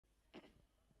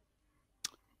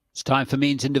It's time for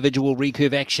men's individual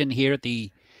recurve action here at the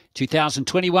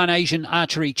 2021 Asian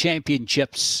Archery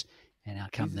Championships. And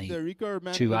out come the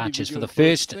two archers for the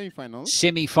first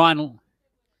semi-final.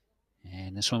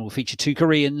 And this one will feature two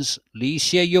Koreans, Lee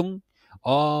Seungyun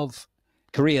of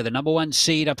Korea, the #1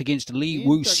 seed, up against Lee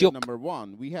Woo Seok, number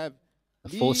 1. We have the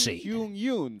 4th seed.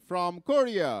 Seungyun from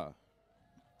Korea.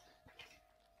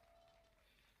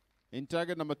 In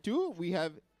target number 2, we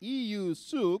have Lee Woo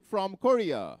Seok from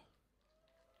Korea.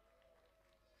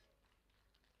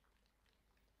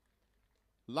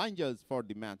 Line judge for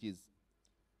the match is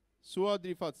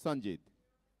Suadrifat Sanjit.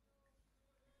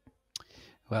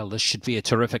 Well, this should be a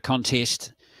terrific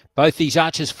contest. Both these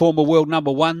archers former world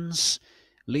 #1s.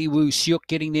 Lee Woo Seok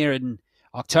getting there in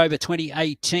October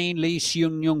 2018. Lee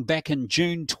Seungyun back in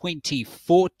June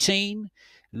 2014.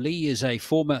 Lee is a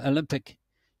former Olympic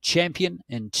champion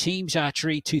in teams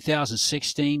archery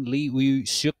 2016. Lee Woo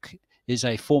Seok is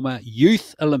a former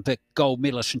youth Olympic gold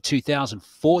medalist from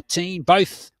 2014.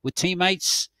 Both were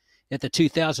teammates at the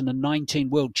 2019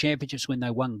 World Championships when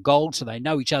they won gold, so they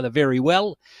know each other very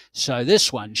well. So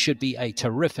this one should be a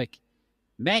terrific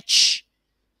match.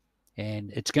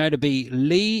 And it's going to be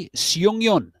Lee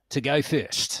Seungyun to go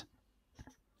first.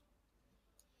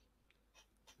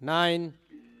 9.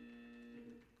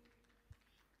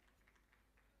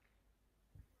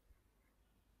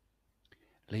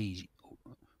 Lee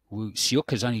Woo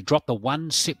Seok has only dropped the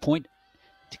 1 set point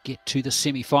to get to the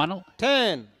semi-final.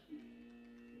 10.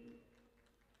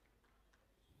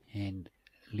 And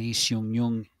Lee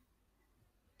Seungyun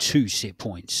 2 set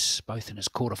points, both in his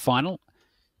quarter-final.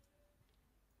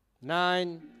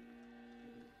 9.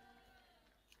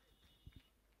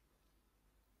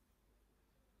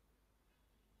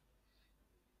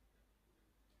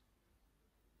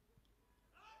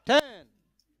 10.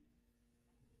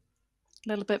 A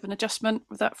little bit of an adjustment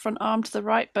with that front arm to the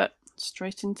right, but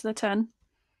straight into the 10.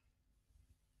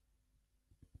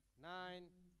 9.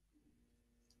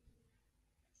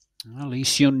 Well, Lee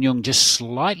Seungyun just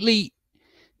slightly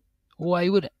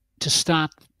wayward to start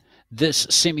this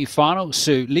semi-final,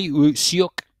 so Lee Woo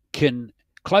Seok can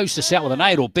close this out with an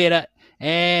 8 or better,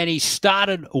 and he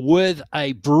started with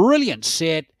a brilliant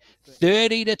set,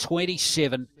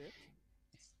 30-27,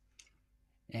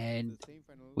 and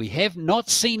we have not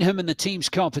seen him in the team's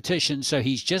competition, so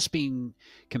he's just been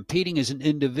competing as an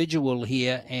individual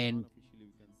here, and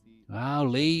well,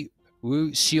 Lee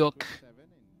Woo Seok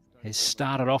has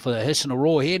started off with a hiss and a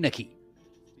roar here, Nikki.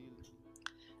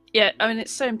 Yeah, I mean,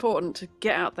 it's so important to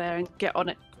get out there and get on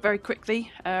it very quickly.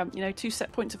 2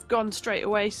 set points have gone straight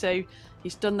away, so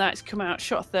he's done that. He's come out,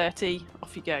 shot 30,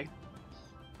 off you go.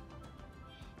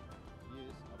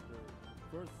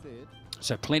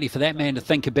 So plenty for that man to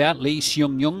think about. Lee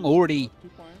Seungyun, already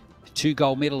 2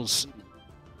 gold medals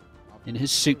in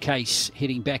his suitcase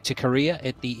heading back to Korea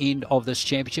at the end of this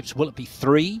championships. Will it be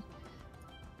 3?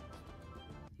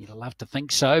 You'd love to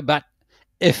think so, but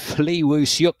if Lee Woo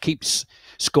Seok keeps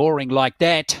scoring like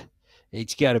that,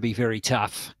 it's going to be very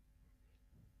tough.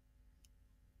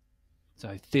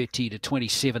 So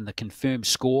 30-27, the confirmed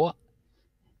score.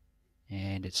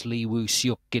 And it's Lee Woo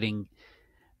Seok getting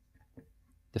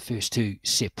the first 2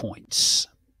 set points.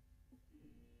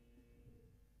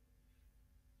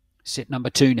 Set number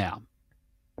 2 now.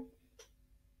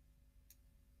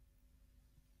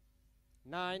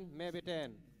 9, maybe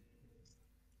 10.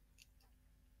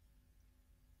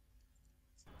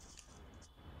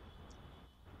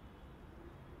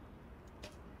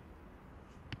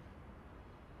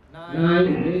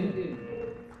 9, maybe 10.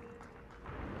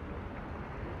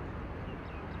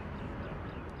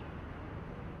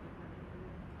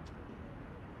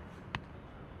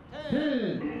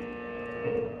 10.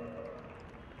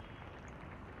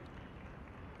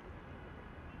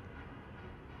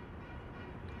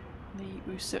 Lee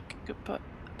Woo Seok could put a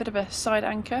bit of a side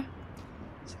anchor.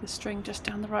 So the string just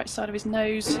down the right side of his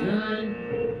nose.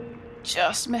 9.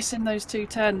 Just missing those 2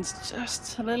 10s,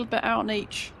 just a little bit out on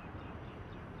each.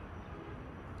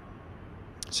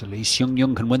 So Lee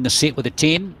Seungyun can win the set with a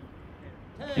 10.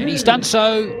 And he's done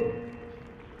so.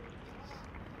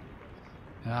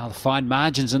 Well, the fine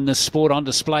margins in this sport on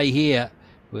display here,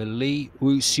 where Lee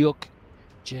Woo Seok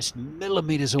just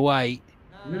millimetres away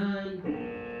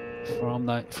 9.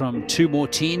 from 2 more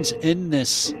 10s in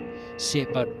this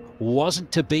set, but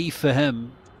wasn't to be for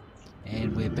him.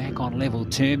 And we're back on level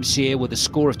terms here with a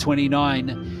score of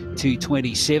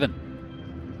 29-27.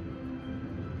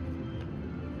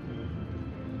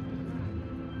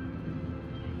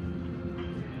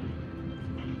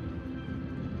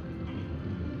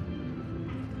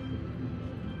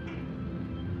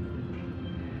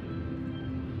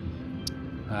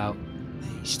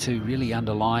 These two really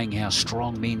underlying how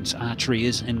strong men's archery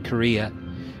is in Korea.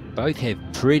 Both have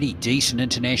pretty decent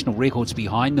international records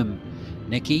behind them,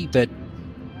 Nikki, but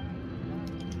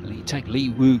you take Lee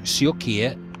Woo Seok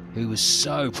here, who was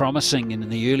so promising in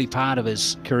the early part of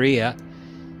his career,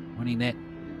 winning that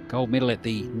gold medal at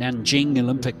the Nanjing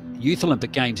Youth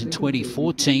Olympic Games in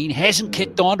 2014. Hasn't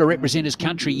kicked on to represent his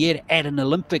country yet at an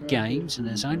Olympic Games, and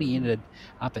has only ended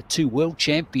up at 2 World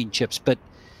Championships, but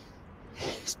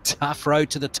tough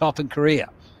road to the top in Korea.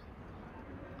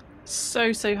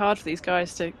 So hard for these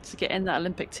guys to get in that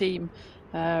Olympic team.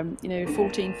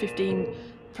 14, 15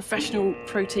 professional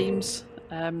pro teams,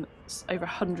 over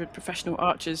 100 professional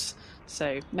archers.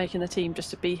 So making the team just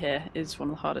to be here is one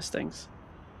of the hardest things.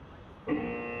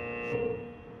 And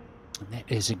that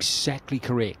is exactly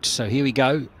correct. So here we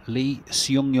go, Lee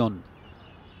Seungyun.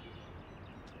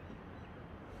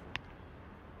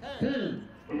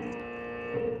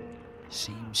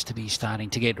 Seems to be starting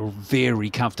to get very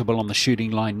comfortable on the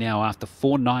shooting line now. After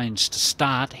 4 9s to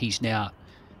start, he's now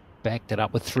backed it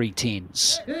up with 3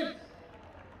 10s.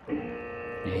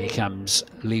 Here comes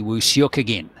Lee Woo Seok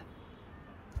again.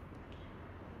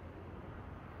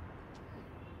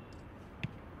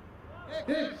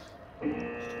 A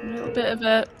little bit of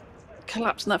a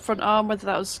collapse in that front arm, whether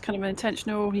that was kind of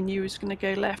intentional, he knew he was going to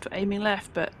go left or aiming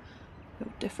left, but a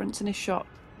little difference in his shot.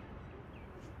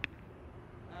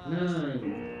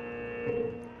 9.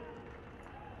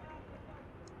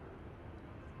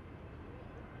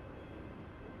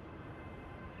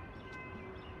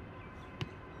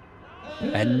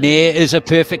 And there is a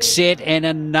perfect set and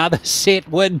another set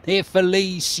win there for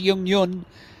Lee Seungyun.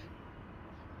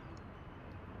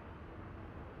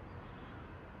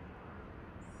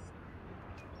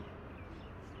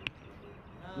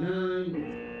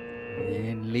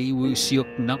 And Lee Woo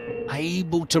Seok not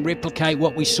able to replicate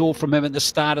what we saw from him at the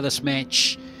start of this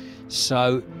match.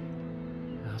 So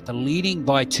after leading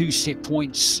by 2 set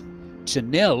points to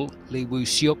 0, Lee Woo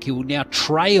Seok, he will now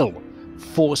trail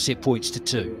 4 set points to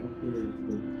 2.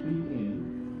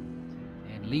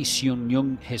 And Lee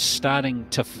Seungyun is starting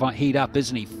to heat up,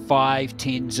 isn't he? 5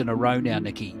 10s in a row now,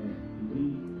 Nikki.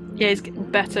 Yeah, he's getting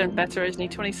better and better, isn't he?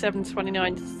 27,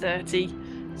 29, 30.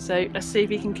 So let's see if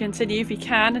he can continue. If he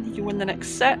can, and he can win the next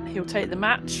set, he'll take the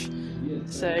match.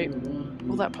 So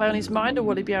will that play on his mind, or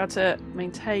will he be able to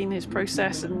maintain his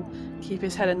process and keep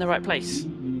his head in the right place?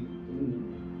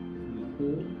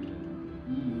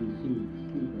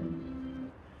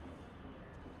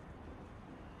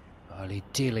 Well, he'd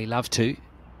dearly love to.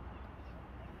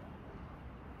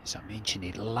 As I mentioned,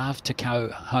 he'd love to go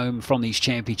home from these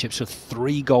championships with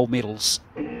 3 gold medals.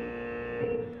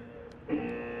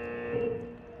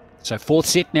 So 4th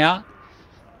set now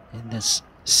in this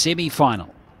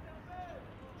semi-final.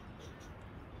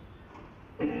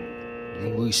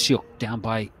 Lee Woo Seok down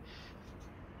by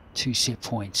 2 set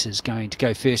points is going to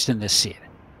go first in this set.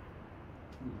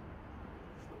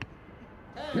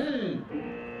 10.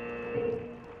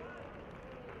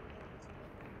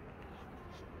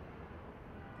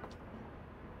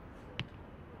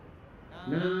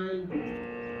 9.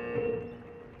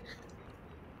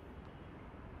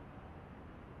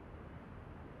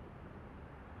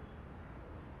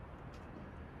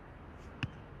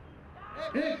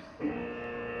 6.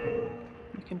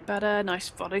 Looking better, nice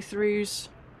follow throughs.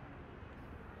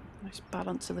 Nice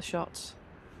balance of the shots.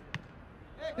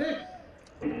 6.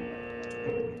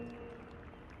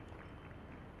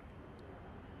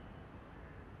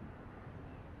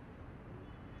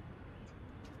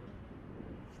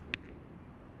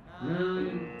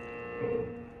 9.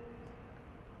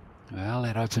 Well,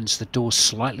 that opens the door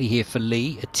slightly here for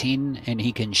Lee. A 10, and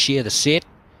he can share the set.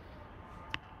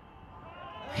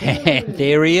 And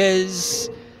there he is.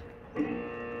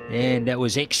 And that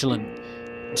was excellent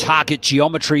target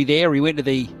geometry there. He went to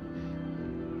the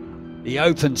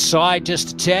open side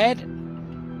just a tad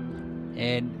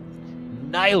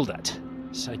and nailed it.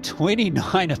 So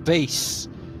 29 apiece.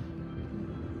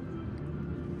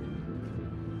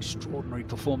 Extraordinary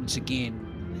performance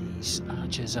again. These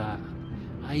archers are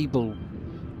able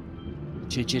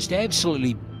to just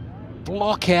absolutely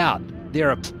block out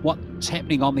what's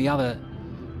happening on the other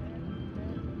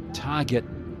target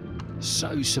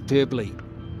so superbly.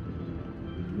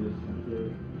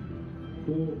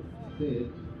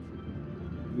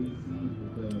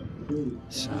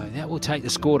 So that will take the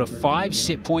score to 5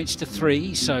 set points to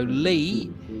 3. So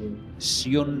Lee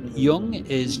Seungyun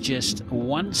is just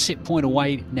 1 set point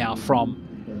away now from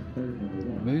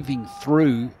moving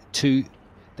through to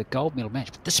the gold medal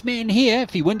match. But this man here,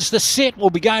 if he wins the set, will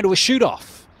be going to a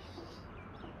shoot-off.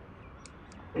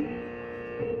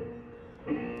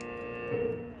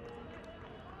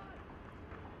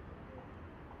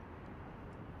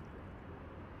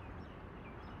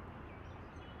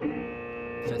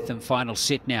 Fifth and final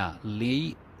set now.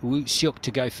 Lee Woo Seok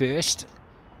to go first.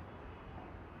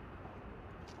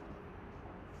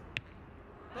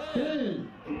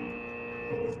 10,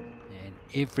 And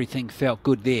everything felt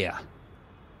good there.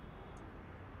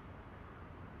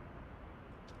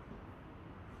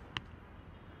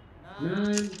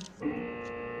 9,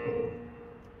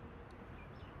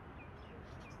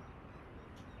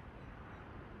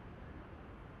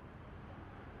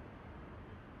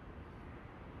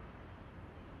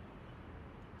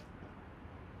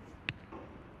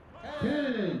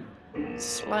 10,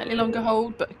 Slightly longer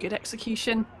hold, but good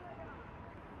execution.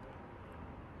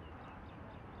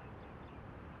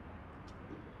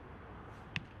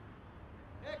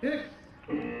 X,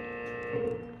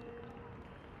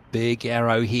 Big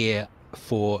arrow here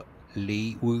for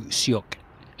Lee Woo Seok.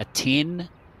 A 10,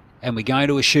 and we're going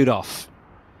to a shoot-off.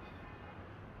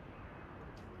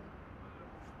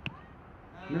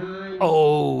 9,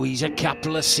 Oh, he's a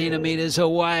couple of centimetres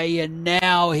away, and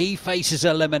now he faces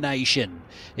elimination.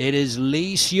 It is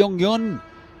Lee Seungyun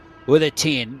with a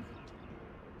 10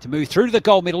 to move through to the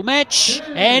gold medal match,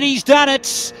 and he's done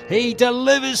it. He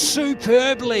delivers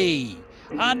superbly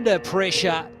under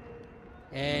pressure,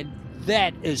 and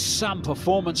that is some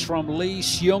performance from Lee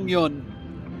Seungyun,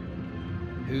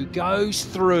 who goes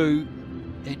through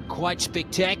in quite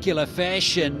spectacular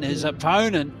fashion. His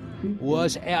opponent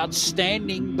was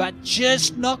outstanding, but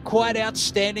just not quite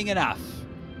outstanding enough.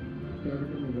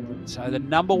 So the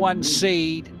number 1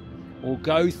 seed will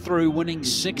go through, winning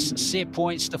 6 set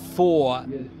points to 4,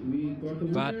 yes, we got the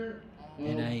but winner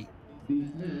in a this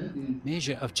match is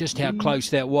measure of just how close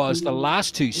that was. The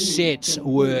last 2 sets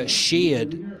were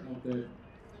shared. winner of the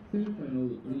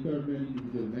semifinal Recurve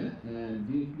individual match,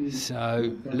 and this is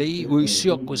So Lee Woo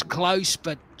Seok was close,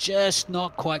 but just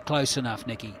not quite close enough,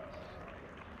 Nikki.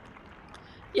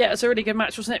 Yeah, it was a really good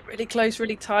match, wasn't it? Really close,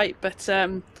 really tight, but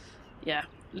yeah,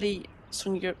 Lee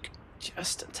Seungyun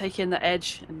just taking the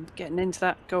edge and getting into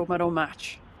that gold medal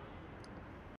match.